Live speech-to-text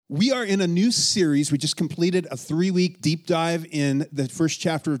We are in a new series. We just completed a 3-week deep dive in the first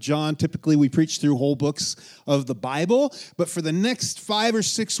chapter of John. Typically, we preach through whole books of the Bible. But for the next 5 or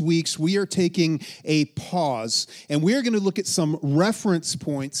 6 weeks, we are taking a pause. And we are going to look at some reference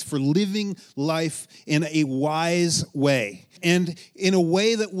points for living life in a wise way. And in a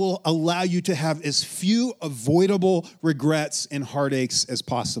way that will allow you to have as few avoidable regrets and heartaches as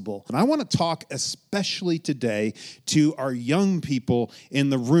possible. And I want to talk especially today to our young people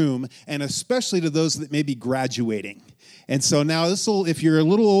in the room, and especially to those that may be graduating. And so now if you're a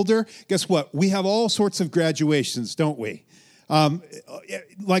little older, guess what? We have all sorts of graduations, don't we?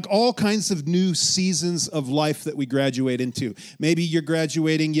 Like all kinds of new seasons of life that we graduate into. Maybe you're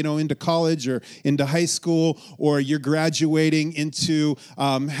graduating, into college or into high school, or you're graduating into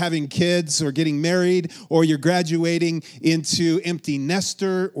having kids or getting married, or you're graduating into empty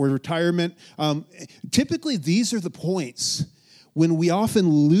nester or retirement. Typically, these are the points when we often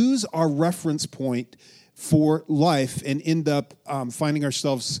lose our reference point for life and end up finding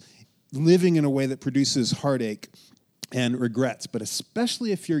ourselves living in a way that produces heartache and regrets. But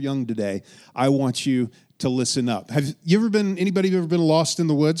especially if you're young today, I want you to listen up. Anybody ever been lost in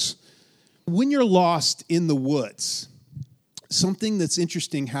the woods? When you're lost in the woods, something that's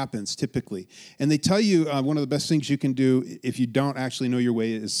interesting happens typically. And they tell you one of the best things you can do if you don't actually know your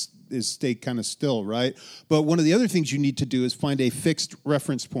way is stay kind of still, right? But one of the other things you need to do is find a fixed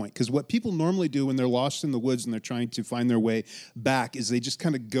reference point. Because what people normally do when they're lost in the woods and they're trying to find their way back is they just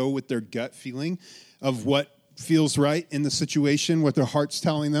kind of go with their gut feeling of what feels right in the situation, what their heart's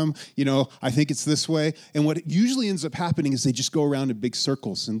telling them, I think it's this way. And what usually ends up happening is they just go around in big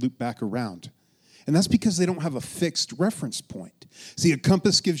circles and loop back around. And that's because they don't have a fixed reference point. See, a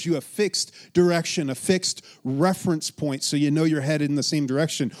compass gives you a fixed direction, a fixed reference point, so you know you're headed in the same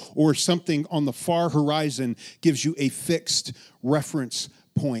direction. Or something on the far horizon gives you a fixed reference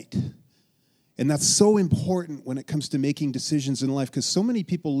point. And that's so important when it comes to making decisions in life, because so many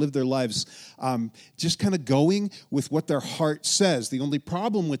people live their lives just kind of going with what their heart says. The only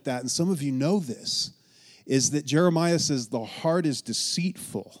problem with that, and some of you know this, is that Jeremiah says the heart is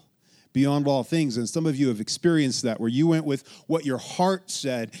deceitful beyond all things. And some of you have experienced that, where you went with what your heart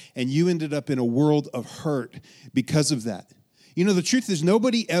said, and you ended up in a world of hurt because of that. The truth is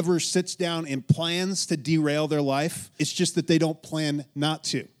nobody ever sits down and plans to derail their life. It's just that they don't plan not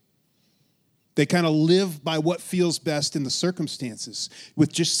to. They kind of live by what feels best in the circumstances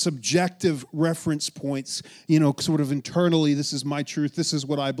with just subjective reference points, sort of internally, this is my truth, this is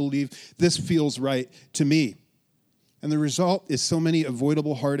what I believe, this feels right to me. And the result is so many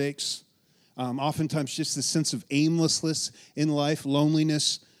avoidable heartaches, oftentimes just the sense of aimlessness in life,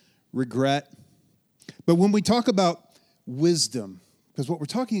 loneliness, regret. But when we talk about wisdom, because what we're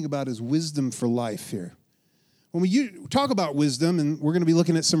talking about is wisdom for life here. When we talk about wisdom, and we're going to be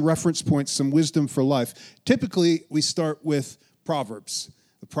looking at some reference points, some wisdom for life, typically we start with Proverbs,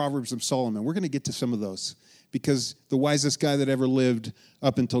 the Proverbs of Solomon. We're going to get to some of those because the wisest guy that ever lived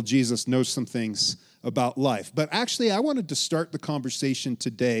up until Jesus knows some things about life. But actually, I wanted to start the conversation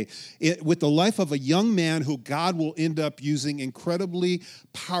today with the life of a young man who God will end up using incredibly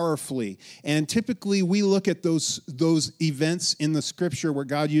powerfully. And typically, we look at those events in the Scripture where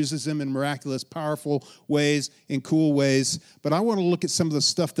God uses them in miraculous, powerful ways, in cool ways. But I want to look at some of the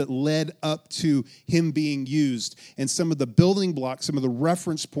stuff that led up to him being used and some of the building blocks, some of the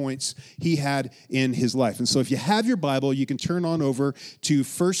reference points he had in his life. And so if you have your Bible, you can turn on over to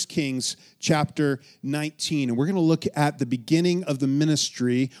 1 Kings chapter 19. And we're going to look at the beginning of the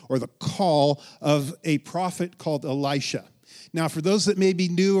ministry or the call of a prophet called Elisha. Now, for those that may be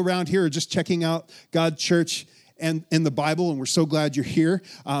new around here or just checking out God Church and the Bible, and we're so glad you're here.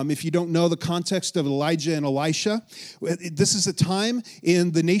 If you don't know the context of Elijah and Elisha, this is a time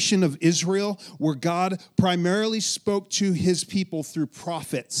in the nation of Israel where God primarily spoke to his people through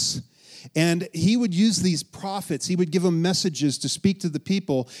prophets. And he would use these prophets. He would give them messages to speak to the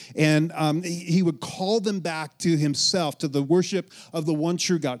people. And he would call them back to himself, to the worship of the one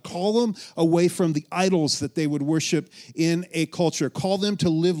true God. Call them away from the idols that they would worship in a culture. Call them to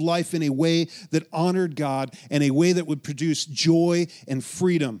live life in a way that honored God and a way that would produce joy and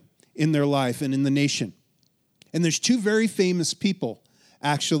freedom in their life and in the nation. And there's two very famous people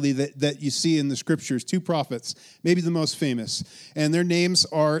actually, that you see in the Scriptures, two prophets, maybe the most famous. And their names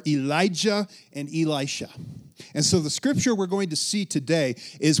are Elijah and Elisha. And so the Scripture we're going to see today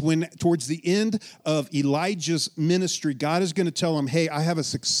is when, towards the end of Elijah's ministry, God is going to tell him, hey, I have a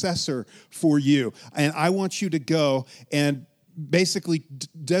successor for you. And I want you to go and basically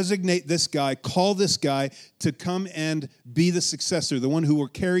designate this guy, call this guy to come and be the successor, the one who will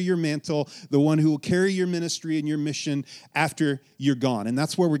carry your mantle, the one who will carry your ministry and your mission after you're gone. And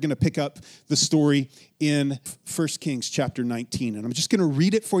that's where we're going to pick up the story in 1 Kings chapter 19. And I'm just going to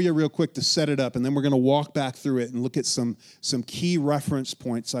read it for you real quick to set it up, and then we're going to walk back through it and look at some key reference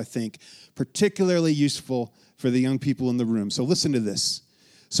points, I think, particularly useful for the young people in the room. So listen to this.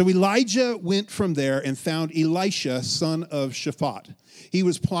 So Elijah went from there and found Elisha, son of Shaphat. He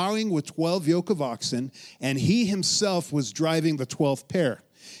was plowing with 12 yoke of oxen, and he himself was driving the 12th pair.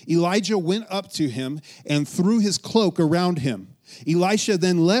 Elijah went up to him and threw his cloak around him. Elisha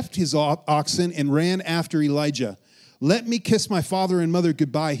then left his oxen and ran after Elijah. "Let me kiss my father and mother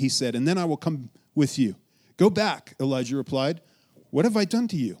goodbye," he said, "and then I will come with you." "Go back," Elijah replied. "What have I done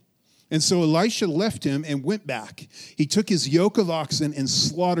to you?" And so Elisha left him and went back. He took his yoke of oxen and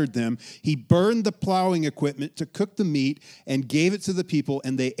slaughtered them. He burned the plowing equipment to cook the meat and gave it to the people,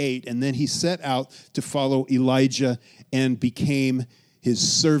 and they ate. And then he set out to follow Elijah and became his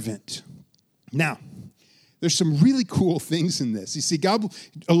servant. Now, there's some really cool things in this. You see,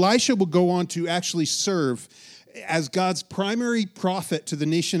 Elisha will go on to actually serve as God's primary prophet to the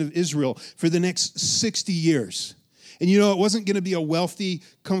nation of Israel for the next 60 years. And you know, it wasn't going to be a wealthy,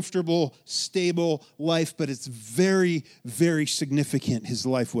 comfortable, stable life, but it's very, very significant, his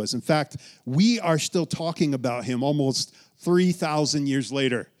life was. In fact, we are still talking about him almost 3,000 years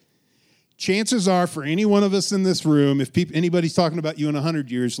later. Chances are, for any one of us in this room, if anybody's talking about you in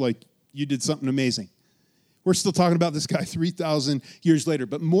 100 years, like you did something amazing. We're still talking about this guy 3,000 years later.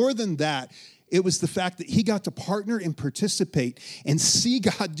 But more than that, it was the fact that he got to partner and participate and see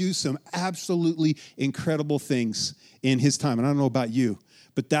God do some absolutely incredible things in his time. And I don't know about you,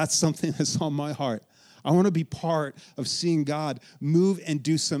 but that's something that's on my heart. I want to be part of seeing God move and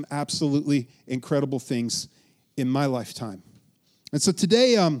do some absolutely incredible things in my lifetime. And so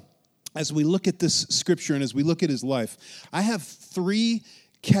today, as we look at this scripture and as we look at his life, I have 3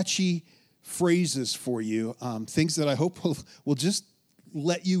 catchy phrases for you, things that I hope will just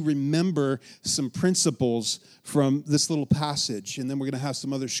let you remember some principles from this little passage, and then we're going to have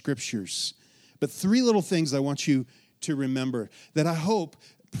some other scriptures. But 3 little things I want you to remember that I hope,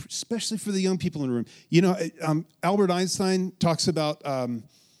 especially for the young people in the room. You know, Albert Einstein talks about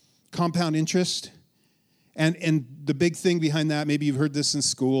compound interest. And the big thing behind that, maybe you've heard this in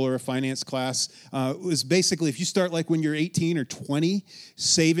school or a finance class, was basically if you start like when you're 18 or 20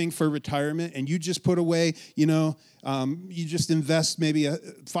 saving for retirement and you just put away, you just invest maybe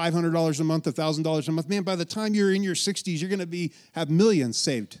 $500 a month, $1,000 a month. Man, by the time you're in your 60s, you're going to have millions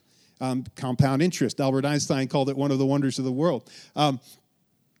saved. Compound interest. Albert Einstein called it one of the wonders of the world.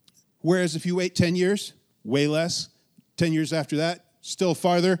 Whereas if you wait 10 years, way less. 10 years after that, still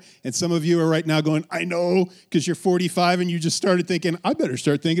farther. And some of you are right now going, I know, because you're 45 and you just started thinking, I better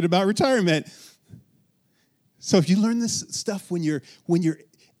start thinking about retirement. So if you learn this stuff when you're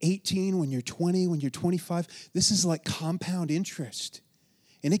 18, when you're 20, when you're 25, this is like compound interest.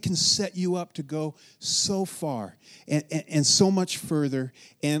 And it can set you up to go so far and so much further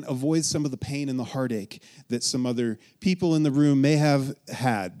and avoid some of the pain and the heartache that some other people in the room may have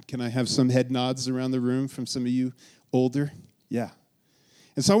had. Can I have some head nods around the room from some of you older? Yeah.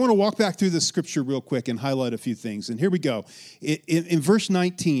 And so I want to walk back through this scripture real quick and highlight a few things. And here we go. In verse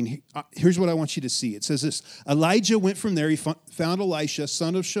 19, here's what I want you to see. It says this: Elijah went from there. He found Elisha,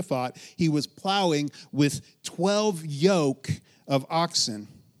 son of Shaphat. He was plowing with 12 yoke of oxen,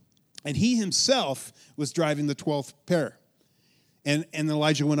 and he himself was driving the 12th pair. And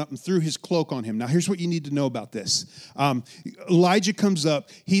Elijah went up and threw his cloak on him. Now, here's what you need to know about this. Elijah comes up.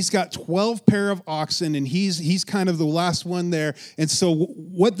 He's got 12 pair of oxen, and he's kind of the last one there. And so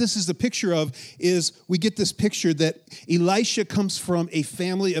what this is a picture of is we get this picture that Elisha comes from a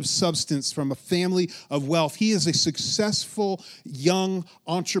family of substance, from a family of wealth. He is a successful young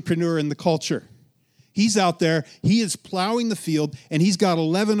entrepreneur in the culture. He's out there, he is plowing the field, and he's got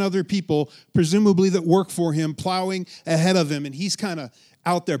 11 other people, presumably that work for him, plowing ahead of him, and he's kind of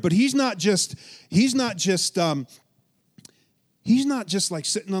out there. But he's not just like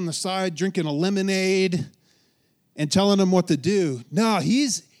sitting on the side drinking a lemonade and telling them what to do. No,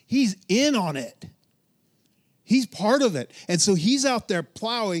 he's in on it. He's part of it. And so he's out there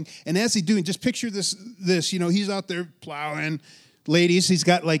plowing, and as he's doing, just picture this, he's out there plowing. Ladies, he's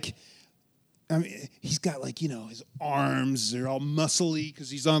got his arms, they're all muscly because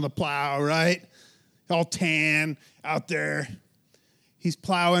he's on the plow, right? All tan out there. He's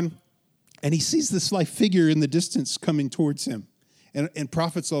plowing, and he sees this figure in the distance coming towards him. And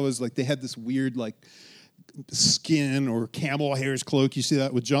prophets always, they had this weird, skin or camel hair's cloak. You see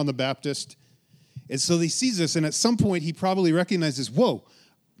that with John the Baptist? And so he sees this, and at some point he probably recognizes, whoa,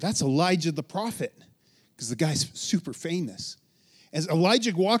 that's Elijah the prophet, because the guy's super famous. As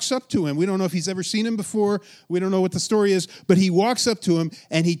Elijah walks up to him, we don't know if he's ever seen him before, we don't know what the story is, but he walks up to him,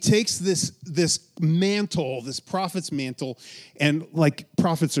 and he takes this mantle, this prophet's mantle, and like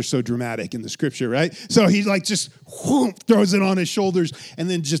prophets are so dramatic in the scripture, right? So he like just throws it on his shoulders, and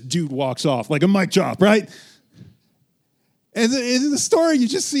then just dude walks off, like a mic drop, right? And in the story, you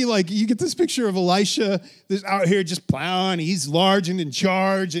just see, like, you get this picture of Elisha that's out here just plowing. He's large and in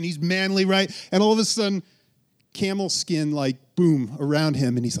charge, and he's manly, right? And all of a sudden, camel skin, like, boom, around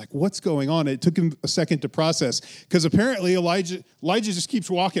him. And he's like, what's going on? It took him a second to process, because apparently Elijah just keeps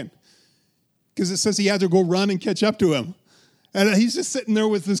walking, because it says he had to go run and catch up to him. And he's just sitting there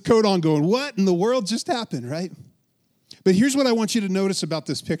with his coat on going, what in the world just happened, right? But here's what I want you to notice about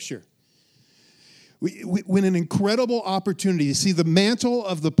this picture. When an incredible opportunity, you see the mantle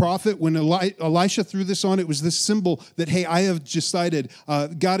of the prophet, when Elisha threw this on, it was this symbol that, hey, I have decided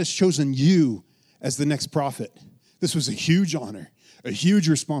God has chosen you as the next prophet. This was a huge honor, a huge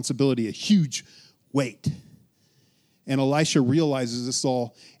responsibility, a huge weight. And Elisha realizes this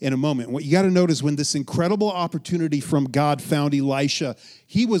all in a moment. What you got to notice, when this incredible opportunity from God found Elisha,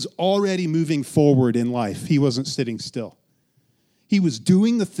 he was already moving forward in life. He wasn't sitting still. He was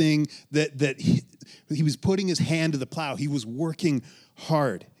doing the thing that he was putting his hand to the plow. He was working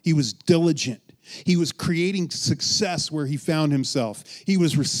hard. He was diligent. He was creating success where he found himself. He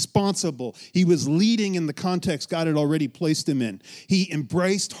was responsible. He was leading in the context God had already placed him in. He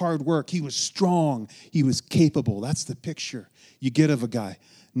embraced hard work. He was strong. He was capable. That's the picture you get of a guy,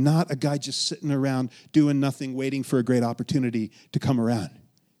 not a guy just sitting around doing nothing, waiting for a great opportunity to come around.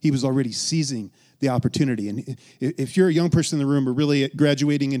 He was already seizing the opportunity. And if you're a young person in the room or really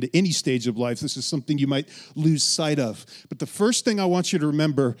graduating into any stage of life, this is something you might lose sight of. But the first thing I want you to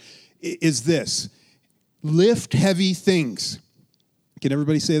remember is this: lift heavy things. Can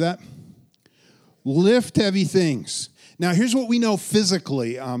everybody say that? Lift heavy things. Now, here's what we know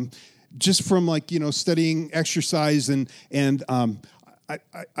physically, just from studying exercise and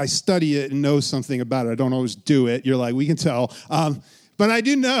I study it and know something about it. I don't always do it. You're like, we can tell. But I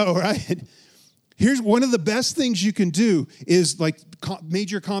do know, right? Here's one of the best things you can do is like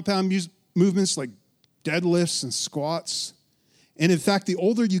major compound movements like deadlifts and squats. And in fact, the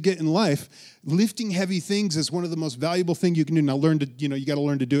older you get in life, lifting heavy things is one of the most valuable things you can do. Now, you got to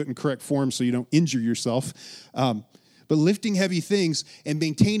learn to do it in correct form so you don't injure yourself. But lifting heavy things and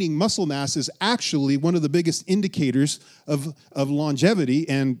maintaining muscle mass is actually one of the biggest indicators of longevity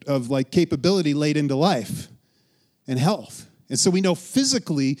and of like capability late into life and health. And so we know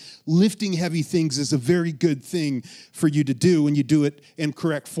physically lifting heavy things is a very good thing for you to do when you do it in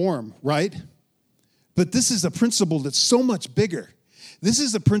correct form, right? But this is a principle that's so much bigger. This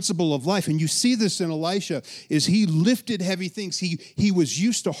is the principle of life. And you see this in Elisha, is he lifted heavy things. He was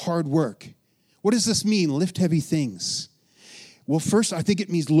used to hard work. What does this mean, lift heavy things? Well, first, I think it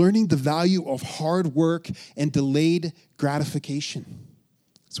means learning the value of hard work and delayed gratification.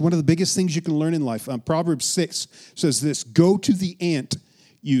 It's one of the biggest things you can learn in life. Proverbs 6 says this: go to the ant,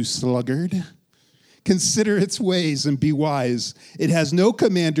 you sluggard. Consider its ways and be wise. It has no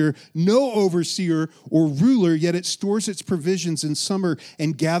commander, no overseer or ruler, yet it stores its provisions in summer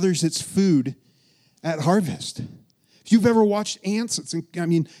and gathers its food at harvest. If you've ever watched ants,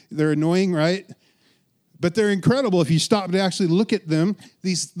 they're annoying, right? But they're incredible if you stop to actually look at them.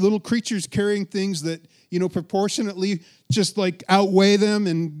 These little creatures carrying things that, proportionately just like outweigh them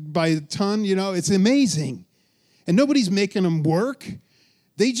and by a ton, it's amazing. And nobody's making them work.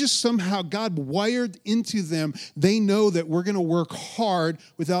 They just somehow, God wired into them. They know that we're going to work hard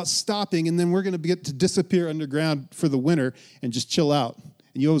without stopping, and then we're going to get to disappear underground for the winter and just chill out.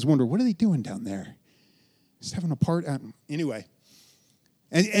 And you always wonder, what are they doing down there? Just having a part. Anyway.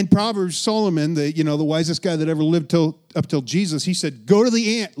 And Proverbs, Solomon, the wisest guy that ever lived up till Jesus, he said, go to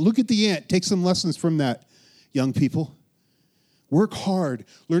the ant. Look at the ant. Take some lessons from that, young people. Work hard.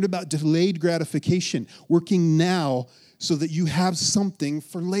 Learn about delayed gratification. Working now so that you have something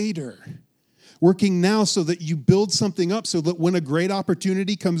for later. Working now so that you build something up so that when a great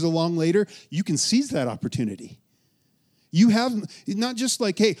opportunity comes along later, you can seize that opportunity. You have, not just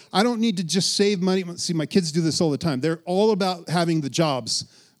like, hey, I don't need to just save money. See, my kids do this all the time. They're all about having the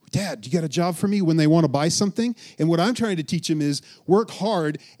jobs. Dad, you got a job for me when they want to buy something? And what I'm trying to teach them is work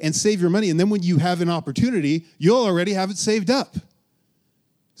hard and save your money. And then when you have an opportunity, you'll already have it saved up.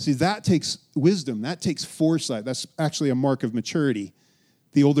 See, that takes wisdom. That takes foresight. That's actually a mark of maturity.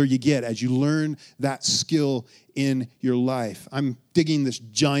 The older you get, as you learn that skill in your life. I'm digging this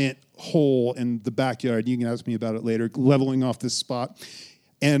giant hole in the backyard. You can ask me about it later, leveling off this spot.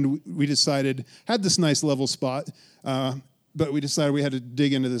 And we decided, had this nice level spot, but we decided we had to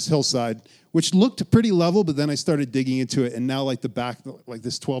dig into this hillside, which looked pretty level, but then I started digging into it, and now like the back, like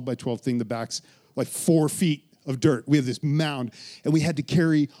this 12 by 12 thing, the back's like 4 feet of dirt. We have this mound, and we had to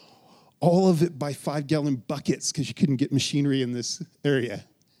carry all of it by 5-gallon buckets because you couldn't get machinery in this area.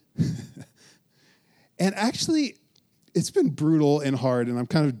 And actually, it's been brutal and hard, and I'm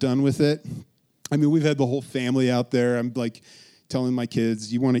kind of done with it. I mean, we've had the whole family out there. I'm like telling my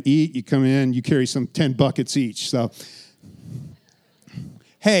kids, you want to eat, you come in, you carry some 10 buckets each. So,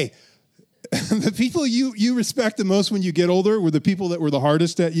 hey, the people you respect the most when you get older were the people that were the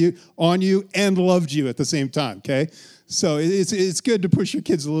hardest on you and loved you at the same time, okay? So it's good to push your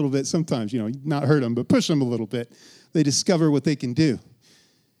kids a little bit sometimes, not hurt them, but push them a little bit. They discover what they can do.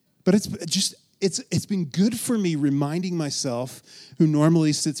 But it's been good for me reminding myself, who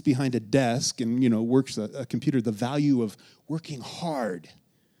normally sits behind a desk and, works a computer, the value of working hard,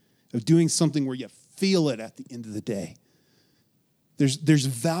 of doing something where you feel it at the end of the day. There's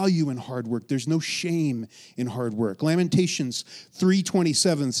value in hard work. There's no shame in hard work. Lamentations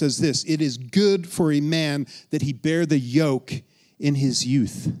 3:27 says this, "It is good for a man that he bear the yoke in his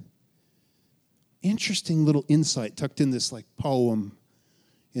youth." Interesting little insight tucked in this like poem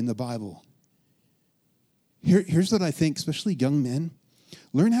in the Bible. Here's what I think, especially young men.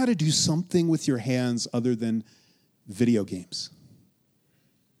 Learn how to do something with your hands other than video games.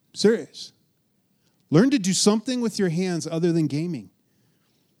 Serious. Learn to do something with your hands other than gaming.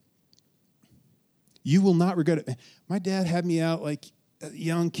 You will not regret it. My dad had me out like a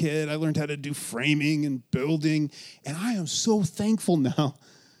young kid. I learned how to do framing and building, and I am so thankful now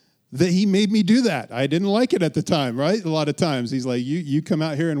that he made me do that. I didn't like it at the time, right? A lot of times he's like, you come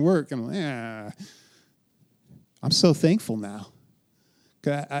out here and work. And I'm like, I'm so thankful now.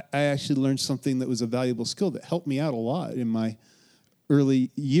 I actually learned something that was a valuable skill that helped me out a lot in my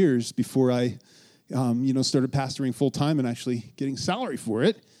early years before I started pastoring full-time and actually getting salary for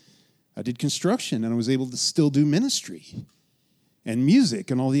it. I did construction, and I was able to still do ministry and music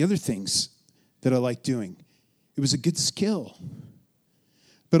and all the other things that I like doing. It was a good skill.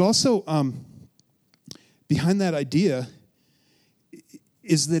 But also, behind that idea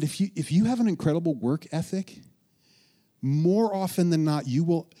is that if you have an incredible work ethic, more often than not, you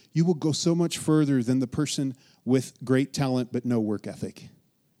will go so much further than the person with great talent but no work ethic.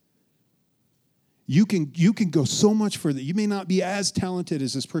 You can go so much further. You may not be as talented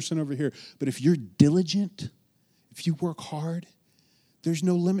as this person over here, but if you're diligent, if you work hard, there's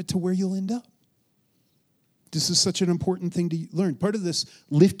no limit to where you'll end up. This is such an important thing to learn. Part of this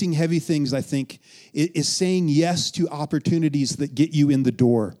lifting heavy things, I think, is saying yes to opportunities that get you in the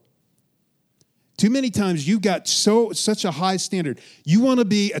door. Too many times you've got such a high standard. You want to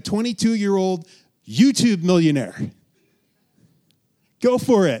be a 22-year-old YouTube millionaire. Go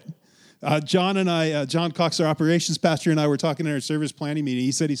for it. John Cox, our operations pastor, and I were talking in our service planning meeting.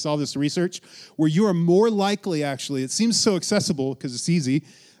 He said he saw this research where you are more likely, actually, it seems so accessible because it's easy,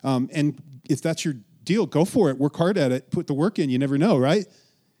 and if that's your deal, go for it. Work hard at it. Put the work in. You never know, right?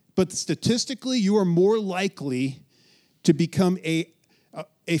 But statistically, you are more likely to become a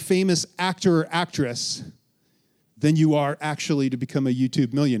famous actor or actress than you are actually to become a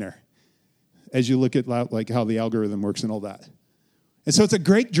YouTube millionaire, as you look at like how the algorithm works and all that. And so it's a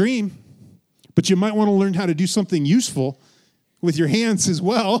great dream, but you might want to learn how to do something useful with your hands as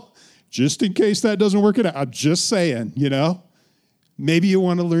well, just in case that doesn't work out. I'm just saying, Maybe you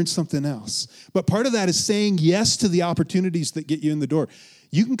want to learn something else. But part of that is saying yes to the opportunities that get you in the door.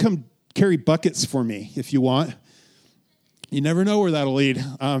 You can come carry buckets for me if you want. You never know where that'll lead.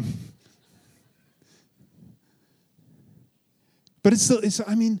 But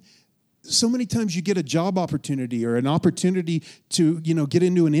so many times you get a job opportunity or an opportunity to, get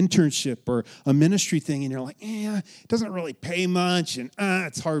into an internship or a ministry thing, and you're like, it doesn't really pay much, and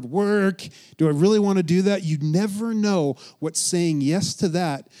it's hard work. Do I really want to do that? You never know what's saying yes to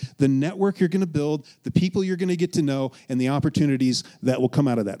that, the network you're going to build, the people you're going to get to know, and the opportunities that will come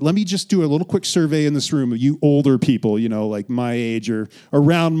out of that. Let me just do a little quick survey in this room of you older people, like my age or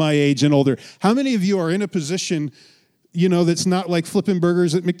around my age and older. How many of you are in a position that's not like flipping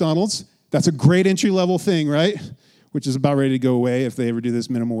burgers at McDonald's? That's a great entry-level thing, right? Which is about ready to go away if they ever do this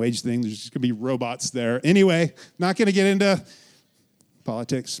minimum wage thing. There's just going to be robots there. Anyway, not going to get into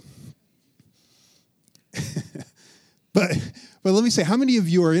politics. But let me say, how many of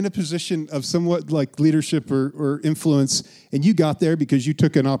you are in a position of somewhat like leadership or influence, and you got there because you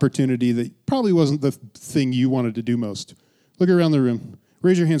took an opportunity that probably wasn't the thing you wanted to do most? Look around the room.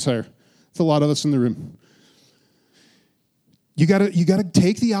 Raise your hands higher. It's a lot of us in the room. You gotta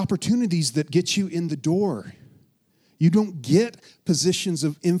take the opportunities that get you in the door. You don't get positions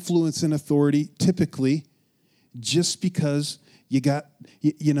of influence and authority typically just because you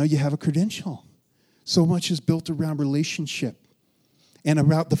have a credential. So much is built around relationship and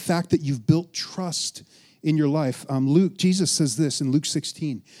about the fact that you've built trust in your life. Jesus says this in Luke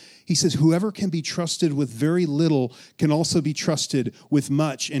 16. He says, whoever can be trusted with very little can also be trusted with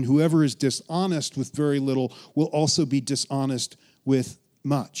much, and whoever is dishonest with very little will also be dishonest with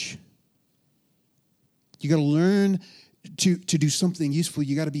much. You got to learn to do something useful.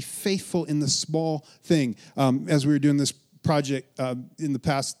 You got to be faithful in the small thing. As we were doing this project in the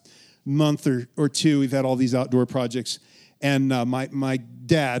past month or two, we've had all these outdoor projects, and my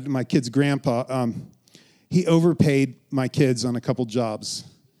dad, my kid's grandpa, he overpaid my kids on a couple jobs.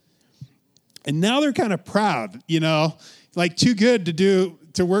 And now they're kind of proud, like too good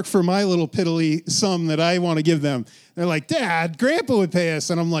to work for my little piddly sum that I want to give them. They're like, Dad, Grandpa would pay us.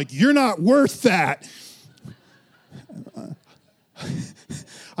 And I'm like, you're not worth that.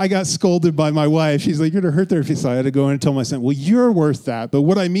 I got scolded by my wife. She's like, you're going to hurt their feelings. So I had to go in and tell my son, well, you're worth that. But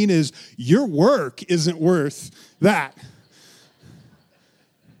what I mean is your work isn't worth that.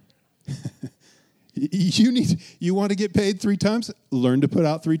 You want to get paid 3 times? Learn to put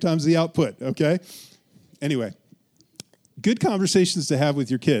out 3 times the output, okay? Anyway, good conversations to have with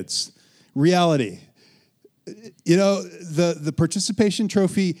your kids. Reality. The participation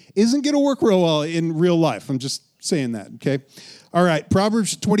trophy isn't going to work real well in real life. I'm just saying that, okay? All right,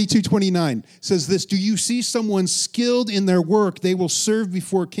 Proverbs 22:29 says this, do you see someone skilled in their work? They will serve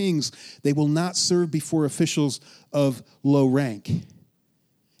before kings. They will not serve before officials of low rank.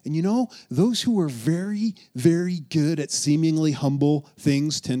 And those who are very, very good at seemingly humble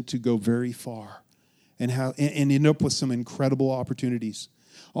things tend to go very far and end up with some incredible opportunities.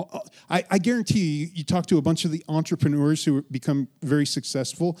 I guarantee you talk to a bunch of the entrepreneurs who become very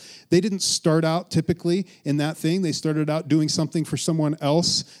successful. They didn't start out typically in that thing. They started out doing something for someone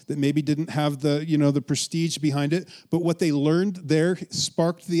else that maybe didn't have the prestige behind it. But what they learned there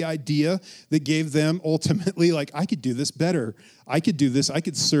sparked the idea that gave them ultimately like, I could do this better. I could do this. I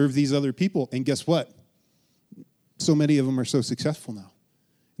could serve these other people. And guess what? So many of them are so successful now.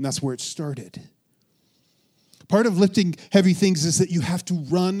 And that's where it started. Part of lifting heavy things is that you have to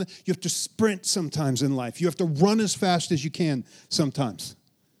run, you have to sprint sometimes in life. You have to run as fast as you can sometimes.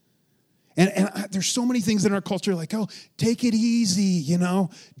 And there's so many things in our culture like, oh, take it easy,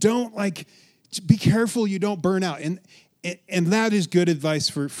 Don't be careful you don't burn out. And that is good advice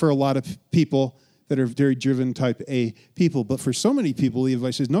for a lot of people that are very driven type A people. But for so many people, the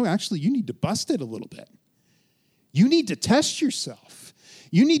advice is, no, actually, you need to bust it a little bit. You need to test yourself.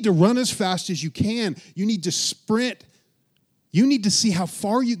 You need to run as fast as you can. You need to sprint. You need to see how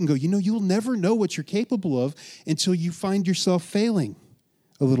far you can go. You'll never know what you're capable of until you find yourself failing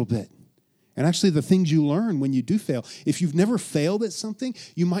a little bit. And actually, the things you learn when you do fail, if you've never failed at something,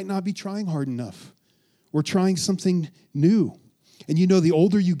 you might not be trying hard enough or trying something new. And the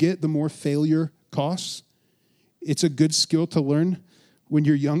older you get, the more failure costs. It's a good skill to learn when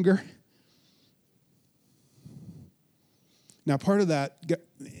you're younger. Now, part of that,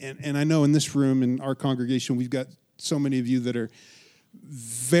 and I know in this room, in our congregation, we've got so many of you that are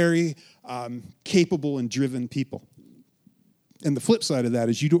very capable and driven people. And the flip side of that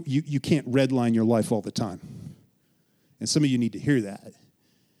is you can't redline your life all the time. And some of you need to hear that.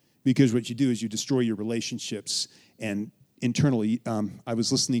 Because what you do is you destroy your relationships. And internally, I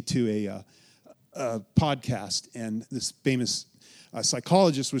was listening to a podcast, and this famous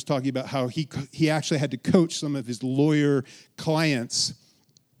psychologist was talking about how he actually had to coach some of his lawyer clients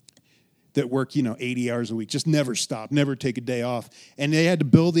that work, 80 hours a week, just never stop, never take a day off. And they had to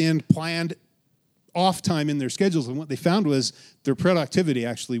build in planned off time in their schedules. And what they found was their productivity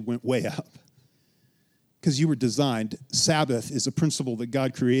actually went way up. Because you were designed, Sabbath is a principle that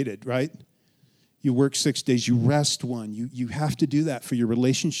God created, right? You work 6 days, you rest one. You have to do that for your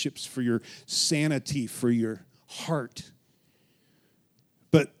relationships, for your sanity, for your heart.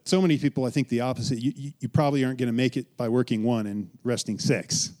 But so many people, I think the opposite. You probably aren't going to make it by working 1 and resting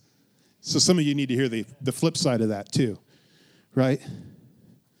 6. So some of you need to hear the flip side of that too, right?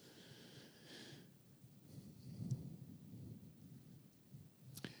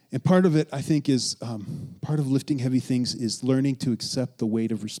 And part of it, I think, is part of lifting heavy things is learning to accept the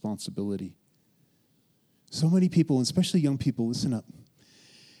weight of responsibility. So many people, especially young people, listen up.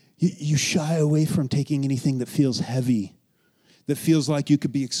 You shy away from taking anything that feels heavy, that feels like you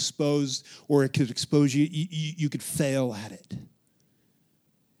could be exposed or it could expose you. You could fail at it.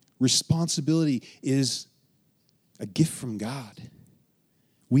 Responsibility is a gift from God.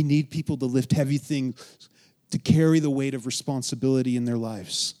 We need people to lift heavy things, to carry the weight of responsibility in their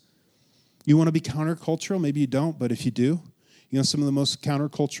lives. You want to be countercultural? Maybe you don't, but if you do, you know, some of the most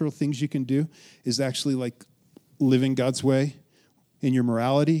countercultural things you can do is actually like living God's way in your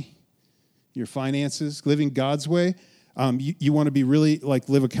morality, your finances, living God's way. You want to be really like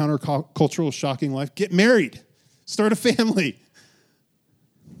live a countercultural, shocking life. Get married. Start a family.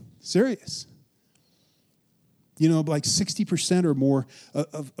 Serious. You know, like 60% or more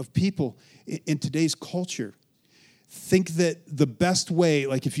of people in today's culture think that the best way,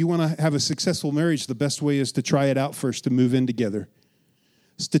 like if you want to have a successful marriage, the best way is to try it out first, to move in together.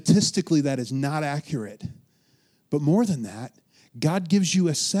 Statistically, that is not accurate. But more than that, God gives you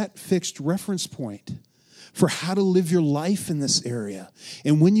a set, fixed reference point for how to live your life in this area.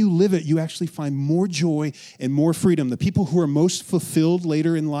 And when you live it, you actually find more joy and more freedom. The people who are most fulfilled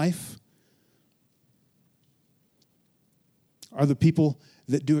later in life are the people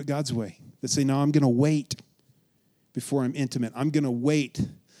that do it God's way, that say, no, I'm going to wait before I'm intimate. I'm going to wait.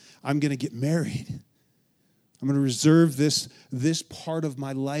 I'm going to get married. I'm going to reserve this part of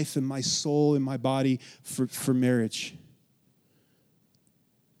my life and my soul and my body for marriage.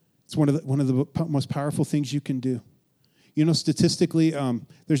 It's one of the most powerful things you can do. You know, statistically,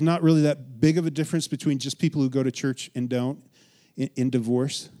 there's not really that big of a difference between just people who go to church and don't in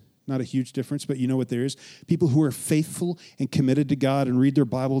divorce. Not a huge difference, but you know what there is. People who are faithful and committed to God and read their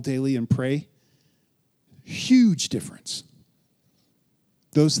Bible daily and pray, huge difference.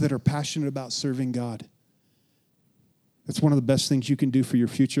 Those that are passionate about serving God. That's one of the best things you can do for your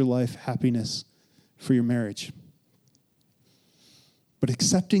future life, happiness, for your marriage. But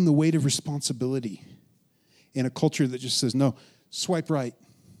accepting the weight of responsibility in a culture that just says, no, swipe right.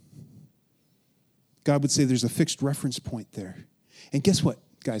 God would say there's a fixed reference point there. And guess what,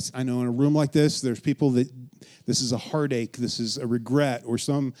 guys? I know in a room like this, there's people that this is a heartache, this is a regret, or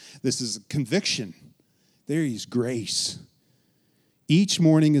this is a conviction. There is grace. Each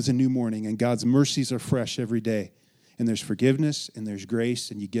morning is a new morning, and God's mercies are fresh every day. And there's forgiveness, and there's grace,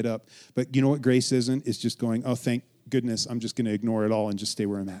 and you get up. But you know what grace isn't? It's just going, oh, thank goodness, I'm just going to ignore it all and just stay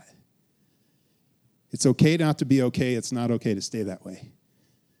where I'm at. It's okay not to be okay. It's not okay to stay that way.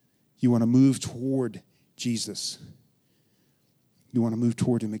 You want to move toward Jesus. You want to move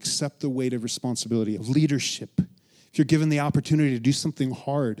toward him. Accept the weight of responsibility, of leadership. If you're given the opportunity to do something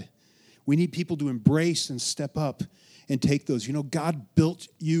hard, we need people to embrace and step up and take those. You know, God built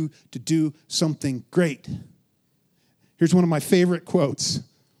you to do something great. Here's one of my favorite quotes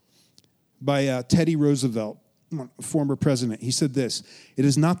by Teddy Roosevelt, former president. He said this: "It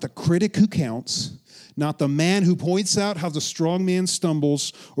is not the critic who counts, not the man who points out how the strong man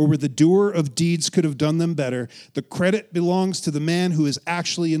stumbles or where the doer of deeds could have done them better. The credit belongs to the man who is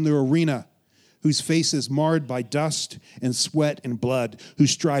actually in the arena, whose face is marred by dust and sweat and blood, who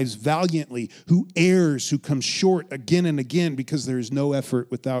strives valiantly, who errs, who comes short again and again, because there is no effort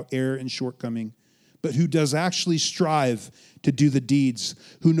without error and shortcoming, but who does actually strive to do the deeds,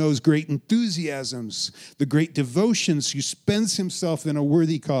 who knows great enthusiasms, the great devotions, who spends himself in a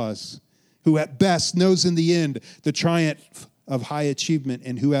worthy cause, who at best knows in the end the triumph of high achievement,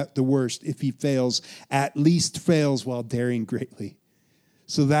 and who at the worst, if he fails, at least fails while daring greatly,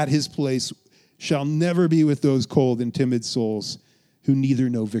 so that his place shall never be with those cold and timid souls who neither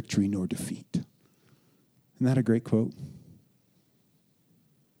know victory nor defeat." Isn't that a great quote?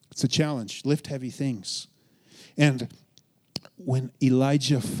 It's a challenge. Lift heavy things. And when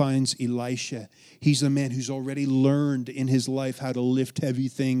Elijah finds Elisha, he's a man who's already learned in his life how to lift heavy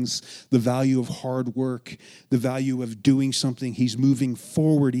things, the value of hard work, the value of doing something. He's moving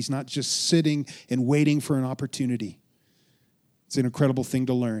forward. He's not just sitting and waiting for an opportunity. It's an incredible thing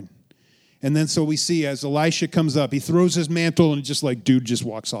to learn. And then so we see as Elisha comes up, he throws his mantle and just like, dude just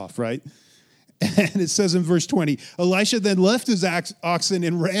walks off, right? And it says in verse 20, Elisha then left his oxen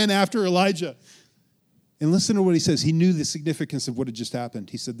and ran after Elijah. And listen to what he says. He knew the significance of what had just happened.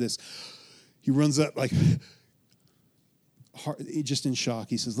 He said this. He runs up like, just in shock.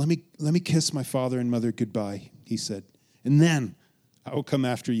 He says, let me kiss my father and mother goodbye, he said. And then I will come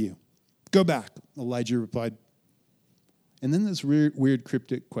after you. Go back, Elijah replied. And then this weird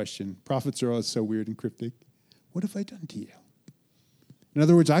cryptic question. Prophets are always so weird and cryptic. What have I done to you? In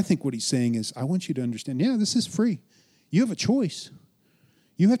other words, I think what he's saying is, I want you to understand, yeah, this is free. You have a choice.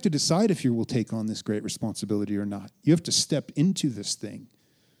 You have to decide if you will take on this great responsibility or not. You have to step into this thing.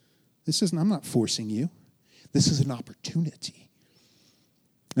 I'm not forcing you. This is an opportunity.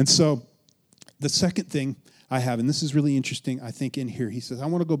 And so the second thing I have, and this is really interesting, I think, in here, he says, I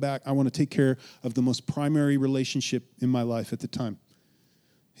want to go back. I want to take care of the most primary relationship in my life at the time,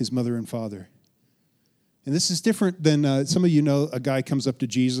 his mother and father. And this is different than some of you know, a guy comes up to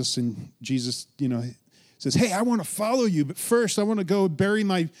Jesus and Jesus, says, hey, I want to follow you, but first I want to go bury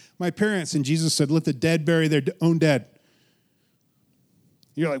my parents. And Jesus said, let the dead bury their own dead.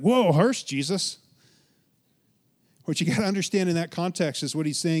 You're like, whoa, harsh, Jesus. What you got to understand in that context is what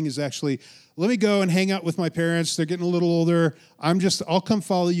he's saying is actually, let me go and hang out with my parents. They're getting a little older. I'll come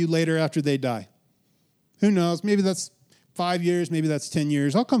follow you later after they die. Who knows? Maybe that's 5 years. Maybe that's 10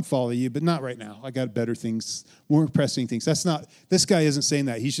 years. I'll come follow you, but not right now. I got better things, more pressing things. This guy isn't saying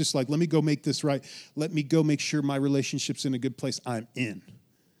that. He's just like, let me go make this right. Let me go make sure my relationship's in a good place. I'm in.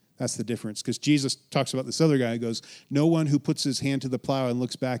 That's the difference. Because Jesus talks about this other guy who goes, no one who puts his hand to the plow and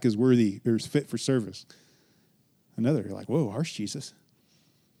looks back is worthy or is fit for service. You're like, whoa, harsh, Jesus.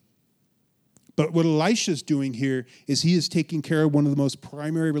 But what Elisha's doing here is he is taking care of one of the most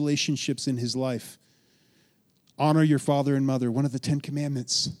primary relationships in his life. Honor your father and mother, one of the 10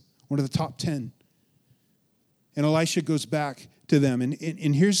 commandments, one of the top 10. And Elisha goes back to them.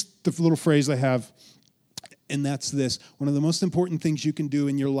 And here's the little phrase I have, and that's this. One of the most important things you can do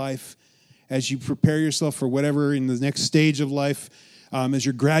in your life as you prepare yourself for whatever in the next stage of life, as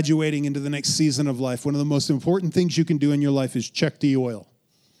you're graduating into the next season of life, one of the most important things you can do in your life is check the oil.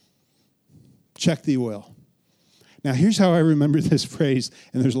 Check the oil. Now, here's how I remember this phrase,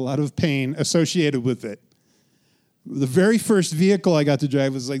 and there's a lot of pain associated with it. The very first vehicle I got to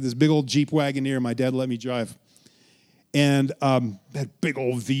drive was like this big old Jeep Wagoneer my dad let me drive. And that big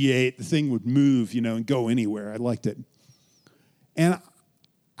old V8, the thing would move, and go anywhere. I liked it. And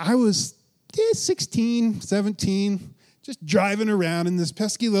I was 16, 17, just driving around, and this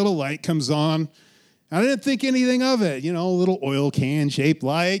pesky little light comes on. I didn't think anything of it. A little oil can shaped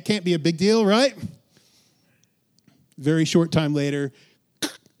light. Can't be a big deal, right? Very short time later,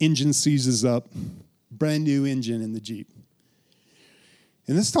 engine seizes up. Brand new engine in the Jeep.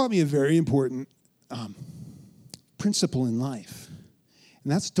 And this taught me a very important principle in life.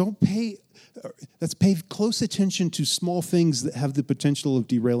 And that's pay close attention to small things that have the potential of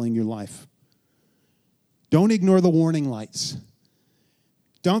derailing your life. Don't ignore the warning lights.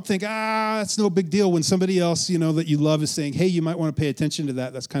 Don't think, it's no big deal when somebody else, that you love is saying, hey, you might want to pay attention to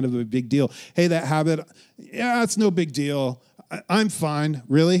that. That's kind of a big deal. Hey, that habit, it's no big deal. I'm fine.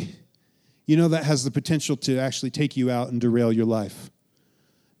 Really? That has the potential to actually take you out and derail your life.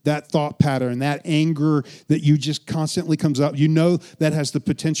 That thought pattern, that anger that you just constantly comes up, that has the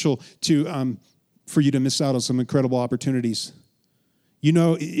potential to for you to miss out on some incredible opportunities.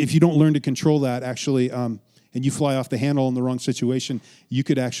 If you don't learn to control that, actually, and you fly off the handle in the wrong situation, you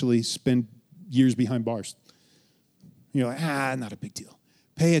could actually spend years behind bars. You're like, not a big deal.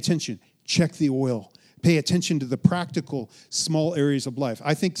 Pay attention. Check the oil. Pay attention to the practical, small areas of life.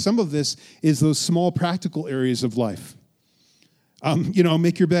 I think some of this is those small, practical areas of life.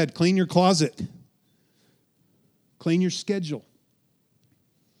 Make your bed, clean your closet, clean your schedule.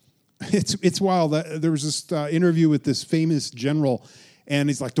 It's wild. There was this interview with this famous general, and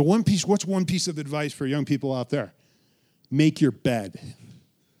he's like, what's one piece of advice for young people out there? Make your bed.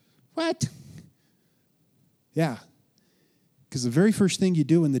 What? Yeah. Because the very first thing you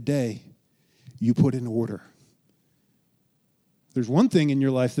do in the day, you put in order. There's one thing in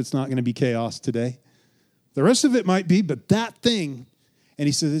your life that's not going to be chaos today. The rest of it might be, but that thing, and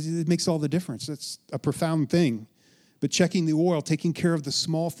he says it makes all the difference. That's a profound thing. But checking the oil, taking care of the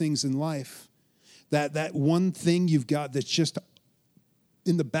small things in life, that one thing you've got that's just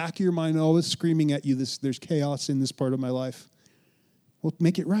in the back of your mind always screaming at you, there's chaos in this part of my life. Well,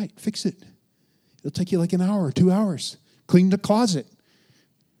 make it right. Fix it. It'll take you like an hour, 2 hours. Clean the closet.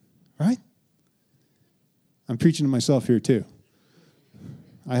 Right? I'm preaching to myself here too.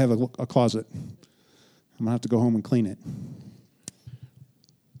 I have a closet. I'm going to have to go home and clean it.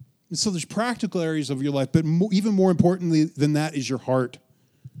 And so there's practical areas of your life, but even more importantly than that is your heart.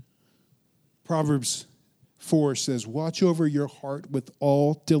 Proverbs 4 says, watch over your heart with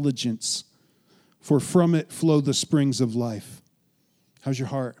all diligence, for from it flow the springs of life. How's your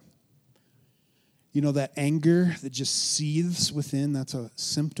heart? That anger that just seethes within, that's a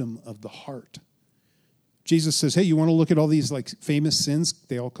symptom of the heart. Jesus says, hey, you want to look at all these famous sins?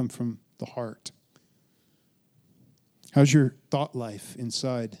 They all come from the heart. How's your thought life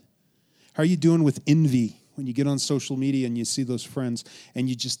inside? How are you doing with envy when you get on social media and you see those friends and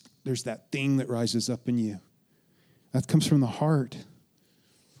there's that thing that rises up in you? That comes from the heart.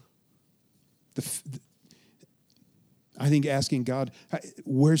 I think asking God,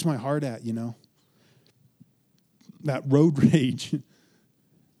 where's my heart at, That road rage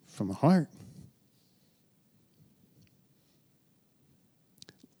from the heart.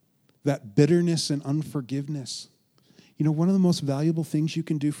 That bitterness and unforgiveness. One of the most valuable things you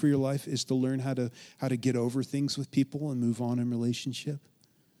can do for your life is to learn how to get over things with people and move on in relationship.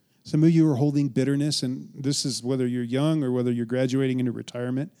 Some of you are holding bitterness, and this is whether you're young or whether you're graduating into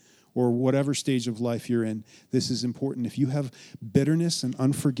retirement or whatever stage of life you're in. This is important. If you have bitterness and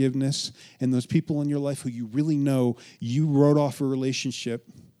unforgiveness and those people in your life who you really know you wrote off a relationship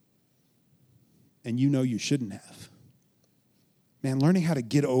and you know you shouldn't have. Man, learning how to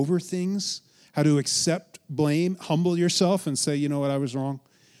get over things, how to accept blame, humble yourself and say, you know what, I was wrong.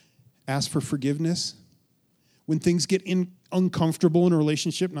 Ask for forgiveness. When things get uncomfortable in a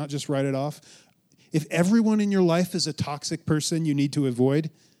relationship, not just write it off. If everyone in your life is a toxic person you need to avoid,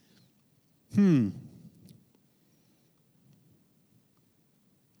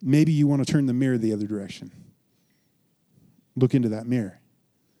 maybe you want to turn the mirror the other direction. Look into that mirror.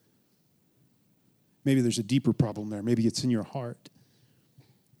 Maybe there's a deeper problem there. Maybe it's in your heart.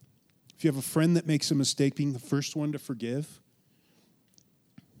 If you have a friend that makes a mistake, being the first one to forgive.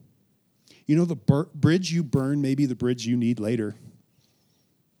 You know, the bridge you burn may be the bridge you need later.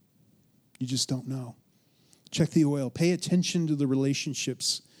 You just don't know. Check the oil. Pay attention to the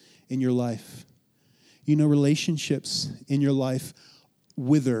relationships in your life. You know, relationships in your life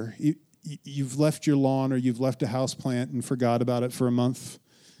wither. You've left your lawn or you've left a house plant and forgot about it for a month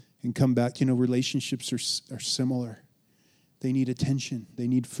and come back. You know, relationships are similar. They need attention. They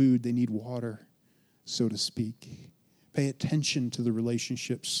need food. They need water, so to speak. Pay attention to the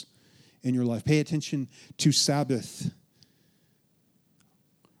relationships in your life. Pay attention to Sabbath.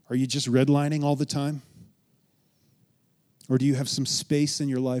 Are you just redlining all the time? Or do you have some space in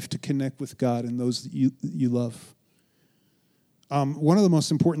your life to connect with God and those that you love? One of the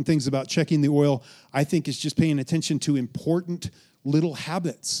most important things about checking the oil, I think, is just paying attention to important little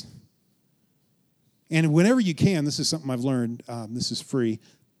habits. And whenever you can, this is something I've learned, this is free,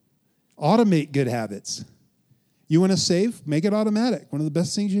 automate good habits. You want to save? Make it automatic. One of the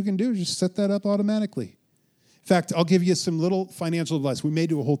best things you can do is just set that up automatically. In fact, I'll give you some little financial advice. We may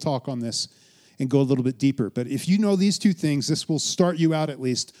do a whole talk on this and go a little bit deeper. But if you know these two things, this will start you out at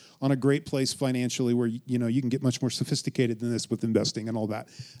least on a great place financially where you can get much more sophisticated than this with investing and all that.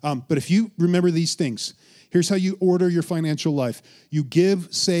 But if you remember these things, here's how you order your financial life. You give,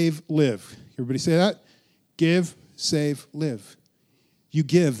 save, live. Everybody say that? Give, save, live. You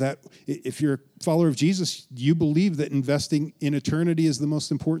give that. If you're a follower of Jesus, you believe that investing in eternity is the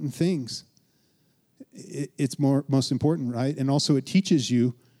most important things. It's most important, right? And also it teaches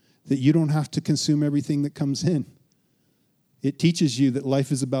you that you don't have to consume everything that comes in. It teaches you that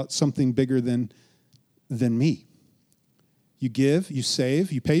life is about something bigger than me. You give, you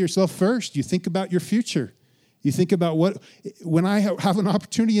save, you pay yourself first. You think about your future. You think about when I have an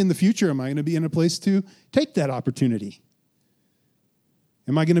opportunity in the future, am I going to be in a place to take that opportunity?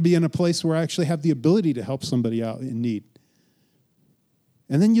 Am I going to be in a place where I actually have the ability to help somebody out in need?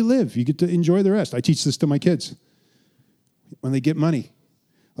 And then you live. You get to enjoy the rest. I teach this to my kids. When they get money,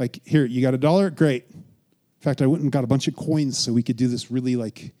 like, here, you got $1? Great. In fact, I went and got a bunch of coins so we could do this really,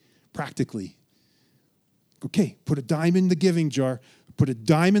 practically. Okay, put a dime in the giving jar, put a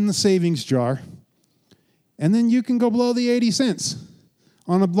dime in the savings jar, and then you can go blow the 80 cents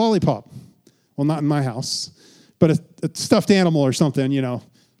on a lollipop. Well, not in my house, but a stuffed animal or something,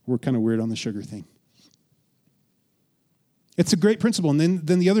 We're kind of weird on the sugar thing. It's a great principle. And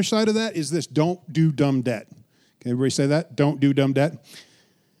then the other side of that is this: don't do dumb debt. Okay, everybody say that? Don't do dumb debt.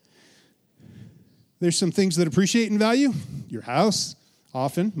 There's some things that appreciate in value. Your house,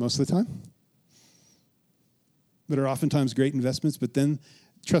 often, most of the time, that are oftentimes great investments. But then,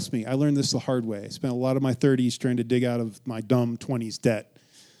 trust me, I learned this the hard way. I spent a lot of my 30s trying to dig out of my dumb 20s debt.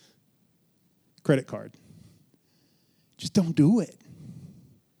 Credit card. Just don't do it.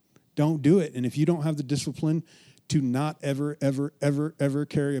 Don't do it. And if you don't have the discipline to not ever, ever, ever, ever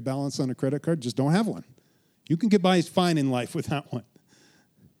carry a balance on a credit card, just don't have one. You can get by fine in life without one.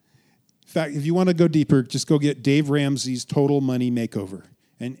 In fact, if you want to go deeper, just go get Dave Ramsey's Total Money Makeover.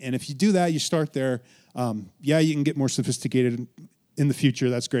 And if you do that, you start there. You can get more sophisticated in the future.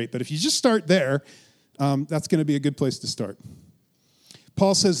 That's great. But if you just start there, that's going to be a good place to start.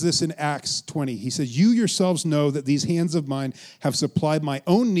 Paul says this in Acts 20. He says, "You yourselves know that these hands of mine have supplied my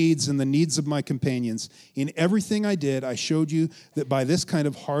own needs and the needs of my companions. In everything I did, I showed you that by this kind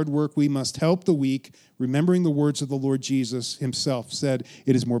of hard work we must help the weak, remembering the words of the Lord Jesus himself said,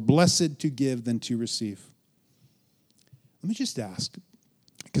 'It is more blessed to give than to receive.'" Let me just ask,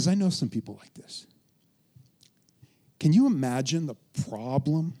 because I know some people like this. Can you imagine the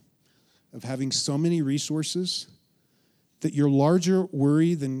problem of having so many resources that your larger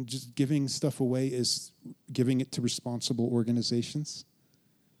worry than just giving stuff away is giving it to responsible organizations?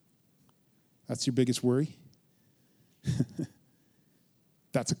 That's your biggest worry?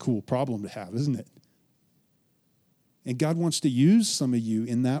 That's a cool problem to have, isn't it? And God wants to use some of you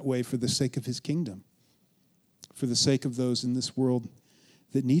in that way for the sake of his kingdom, for the sake of those in this world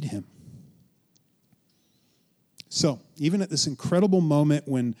that need him. So, even at this incredible moment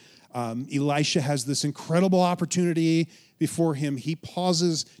when Elisha has this incredible opportunity before him, he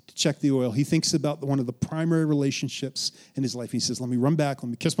pauses to check the oil. He thinks about one of the primary relationships in his life. He says, let me run back, let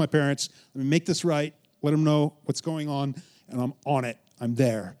me kiss my parents, let me make this right, let them know what's going on, and I'm on it. I'm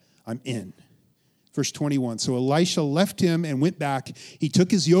there. I'm in. Verse 21, so Elisha left him and went back. He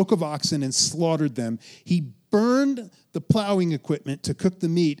took his yoke of oxen and slaughtered them. He burned the plowing equipment to cook the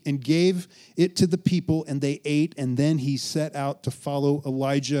meat and gave it to the people, and they ate. And then he set out to follow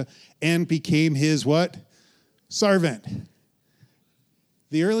Elijah and became his what? Servant.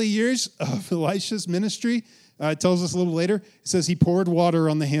 The early years of Elisha's ministry, it tells us a little later, it says he poured water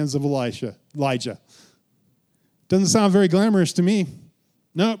on the hands of Elijah. Doesn't sound very glamorous to me.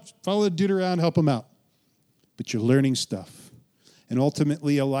 Nope, follow the dude around, help him out. But you're learning stuff. And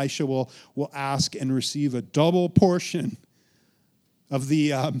ultimately, Elisha will ask and receive a double portion of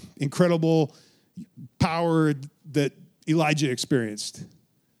the incredible power that Elijah experienced.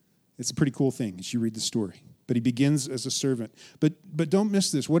 It's a pretty cool thing as you read the story. But he begins as a servant. But don't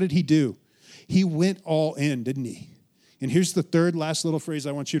miss this. What did he do? He went all in, didn't he? And here's the third last little phrase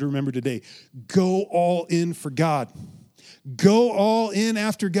I want you to remember today. Go all in for God. Go all in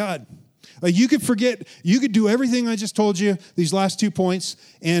after God. You could forget, you could do everything I just told you, these last 2 points,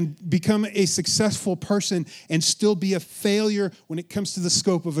 and become a successful person and still be a failure when it comes to the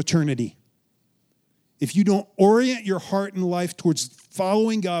scope of eternity. If you don't orient your heart and life towards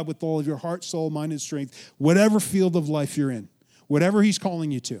following God with all of your heart, soul, mind, and strength, whatever field of life you're in, whatever he's calling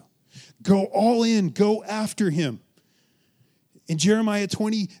you to, go all in, go after him. In Jeremiah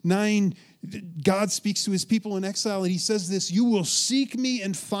 29, God speaks to his people in exile, and he says this, you will seek me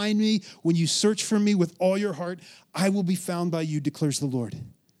and find me when you search for me with all your heart. I will be found by you, declares the Lord.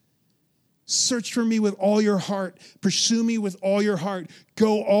 Search for me with all your heart. Pursue me with all your heart.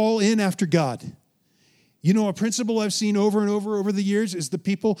 Go all in after God. You know, a principle I've seen over and over the years is the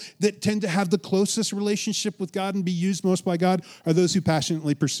people that tend to have the closest relationship with God and be used most by God are those who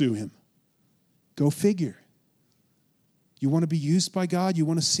passionately pursue him. Go figure. You want to be used by God? You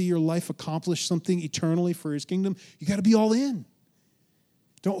want to see your life accomplish something eternally for his kingdom? You got to be all in.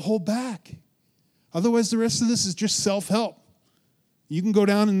 Don't hold back. Otherwise, the rest of this is just self-help. You can go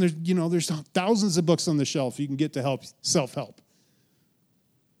down and there's thousands of books on the shelf you can get to help self-help.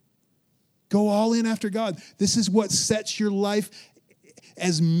 Go all in after God. This is what sets your life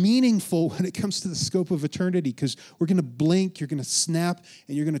as meaningful when it comes to the scope of eternity, because we're going to blink, you're going to snap,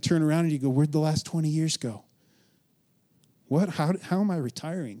 and you're going to turn around and you go, where'd the last 20 years go? What? How am I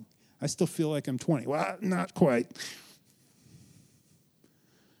retiring? I still feel like I'm 20. Well, not quite.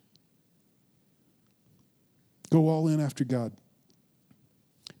 Go all in after God.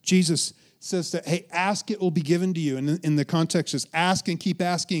 Jesus says that, hey, ask, it will be given to you. And in the context is ask and keep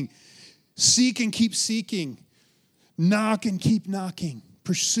asking. Seek and keep seeking. Knock and keep knocking.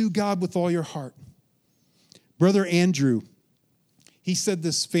 Pursue God with all your heart. Brother Andrew, he said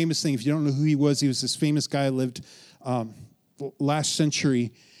this famous thing. If you don't know who he was this famous guy who lived last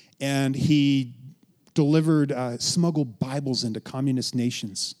century, and he delivered smuggled Bibles into communist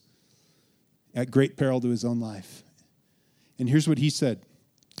nations at great peril to his own life. And here's what he said.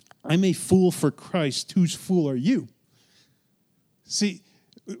 I'm a fool for Christ. Whose fool are you? See,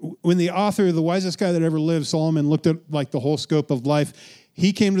 when the author, the wisest guy that ever lived, Solomon, looked at like the whole scope of life,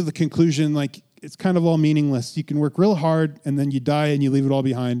 he came to the conclusion like it's kind of all meaningless. You can work real hard and then you die and you leave it all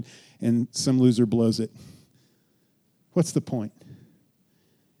behind and some loser blows it. What's the point?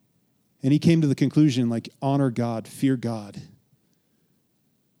 And he came to the conclusion like honor God, fear God.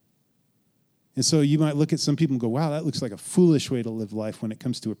 And so you might look at some people and go, wow, that looks like a foolish way to live life when it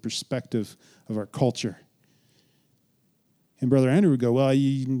comes to a perspective of our culture. And Brother Andrew would go, well,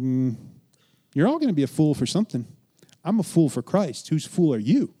 you're all going to be a fool for something. I'm a fool for Christ. Whose fool are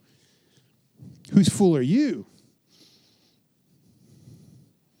you? Whose fool are you?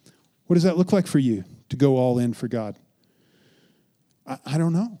 What does that look like for you to go all in for God? I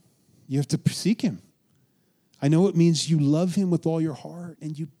don't know. You have to seek him. I know it means you love him with all your heart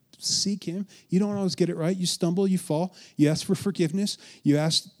and you seek him. You don't always get it right. You stumble, you fall. You ask for forgiveness. You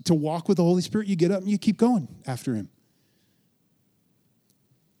ask to walk with the Holy Spirit. You get up and you keep going after him.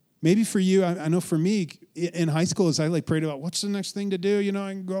 Maybe for you, I know for me, in high school, as I prayed about what's the next thing to do,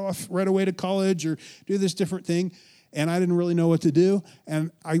 I can go off right away to college or do this different thing. And I didn't really know what to do.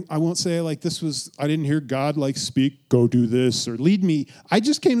 And I won't say I didn't hear God speak, go do this or lead me. I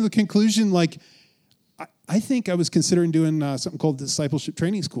just came to the conclusion I think I was considering doing something called discipleship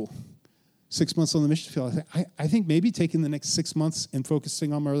training school. 6 months on the mission field, I think maybe taking the next 6 months and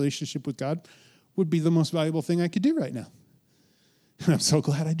focusing on my relationship with God would be the most valuable thing I could do right now. And I'm so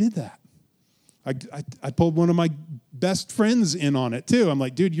glad I did that. I pulled one of my best friends in on it too. I'm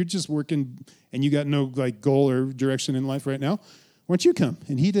like, dude, you're just working and you got no like goal or direction in life right now. Why don't you come?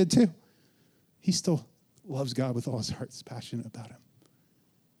 And he did too. He still loves God with all his heart, is passionate about him.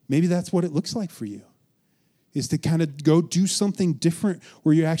 Maybe that's what it looks like for you, is to kind of go do something different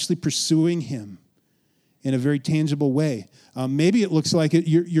where you're actually pursuing him in a very tangible way. Maybe it looks like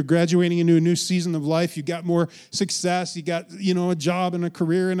you're graduating into a new season of life. You got more success. You got, a job and a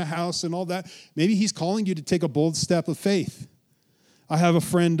career and a house and all that. Maybe he's calling you to take a bold step of faith. I have a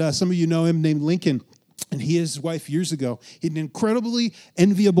friend, some of you know him, named Lincoln, and he and his wife years ago. He had an incredibly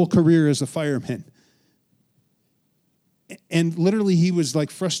enviable career as a fireman. And literally he was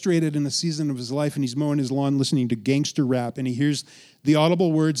like frustrated in a season of his life, and he's mowing his lawn listening to gangster rap, and he hears the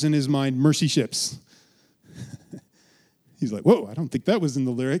audible words in his mind, mercy ships. He's like, whoa, I don't think that was in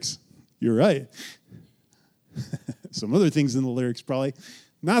the lyrics. You're right. Some other things in the lyrics probably.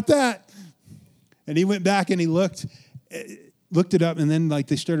 Not that. And he went back and he looked it up, and then like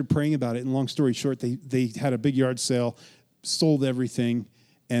they started praying about it. And long story short, they had a big yard sale, sold everything,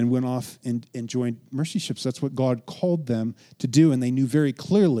 and went off and joined Mercy Ships. That's what God called them to do, and they knew very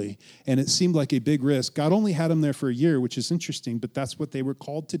clearly, and it seemed like a big risk. God only had them there for a year, which is interesting, but that's what they were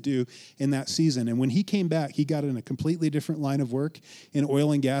called to do in that season. And when he came back, he got in a completely different line of work in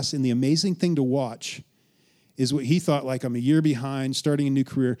oil and gas, and the amazing thing to watch is what he thought, like, I'm a year behind, starting a new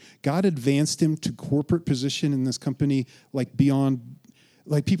career. God advanced him to corporate position in this company, like beyond,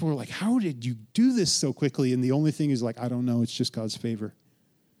 like people were like, how did you do this so quickly? And the only thing is like, I don't know, it's just God's favor.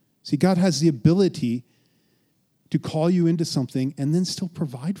 See, God has the ability to call you into something and then still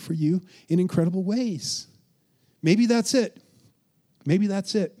provide for you in incredible ways. Maybe that's it. Maybe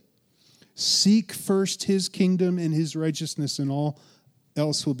that's it. Seek first his kingdom and his righteousness, and all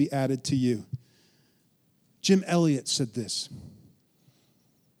else will be added to you. Jim Elliot said this: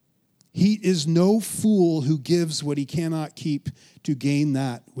 he is no fool who gives what he cannot keep to gain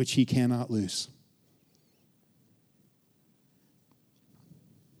that which he cannot lose.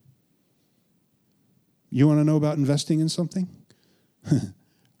 You want to know about investing in something?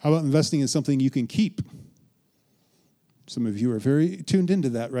 How about investing in something you can keep? Some of you are very tuned into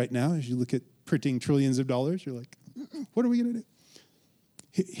that right now. As you look at printing trillions of dollars, you're like, what are we going to do?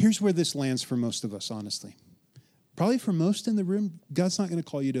 Here's where this lands for most of us, honestly. Probably for most in the room, God's not going to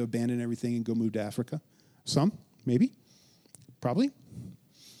call you to abandon everything and go move to Africa. Some, maybe. Probably.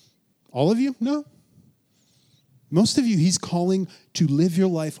 All of you? No. Most of you, he's calling to live your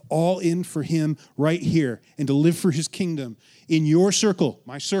life all in for him right here, and to live for his kingdom in your circle,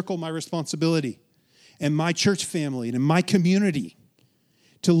 my responsibility, and my church family, and in my community.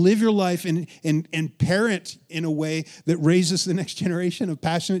 To live your life and parent in a way that raises the next generation of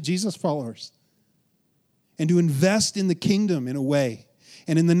passionate Jesus followers. And to invest in the kingdom in a way,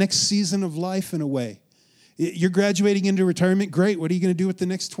 and in the next season of life in a way. You're graduating into retirement, great. What are you going to do with the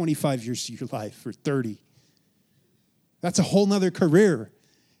next 25 years of your life, or 30? That's a whole nother career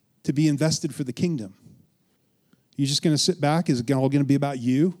to be invested for the kingdom. You're just going to sit back? Is it all going to be about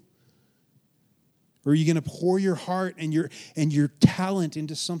you? Or are you going to pour your heart and your talent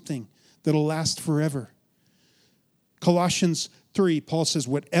into something that'll last forever? Colossians 3, Paul says,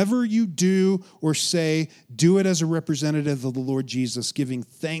 whatever you do or say, do it as a representative of the Lord Jesus, giving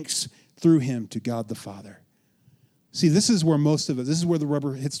thanks through him to God the Father. See, this is where the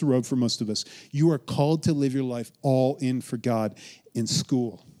rubber hits the road for most of us. You are called to live your life all in for God in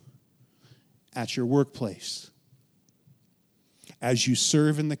school, at your workplace, as you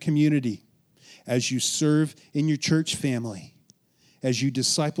serve in the community, as you serve in your church family, as you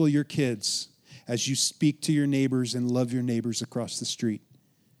disciple your kids, as you speak to your neighbors and love your neighbors across the street,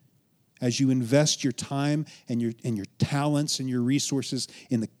 as you invest your time and your talents and your resources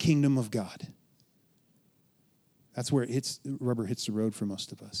in the kingdom of God. That's where rubber hits the road for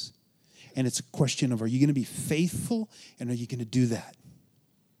most of us. And it's a question of, are you going to be faithful, and are you going to do that?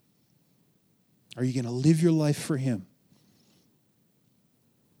 Are you going to live your life for him?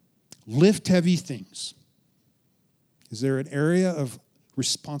 Lift heavy things. Is there an area of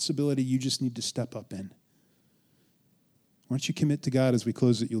responsibility you just need to step up in? Why don't you commit to God as we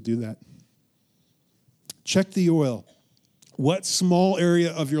close it? You'll do that. Check the oil. What small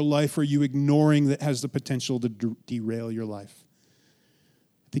area of your life are you ignoring that has the potential to derail your life?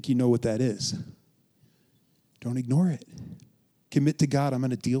 I think you know what that is. Don't ignore it. Commit to God. I'm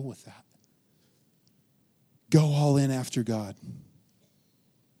going to deal with that. Go all in after God.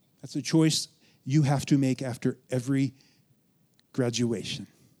 That's a choice you have to make after every graduation.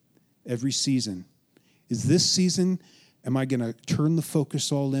 every season. Is this season, am I going to turn the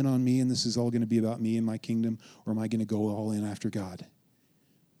focus all in on me and this is all going to be about me and my kingdom, or am I going to go all in after God?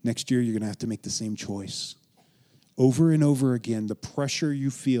 Next year, you're going to have to make the same choice. Over and over again, the pressure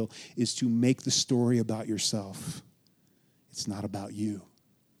you feel is to make the story about yourself. It's not about you.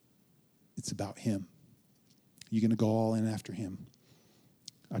 It's about him. You're going to go all in after him.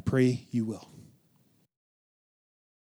 I pray you will.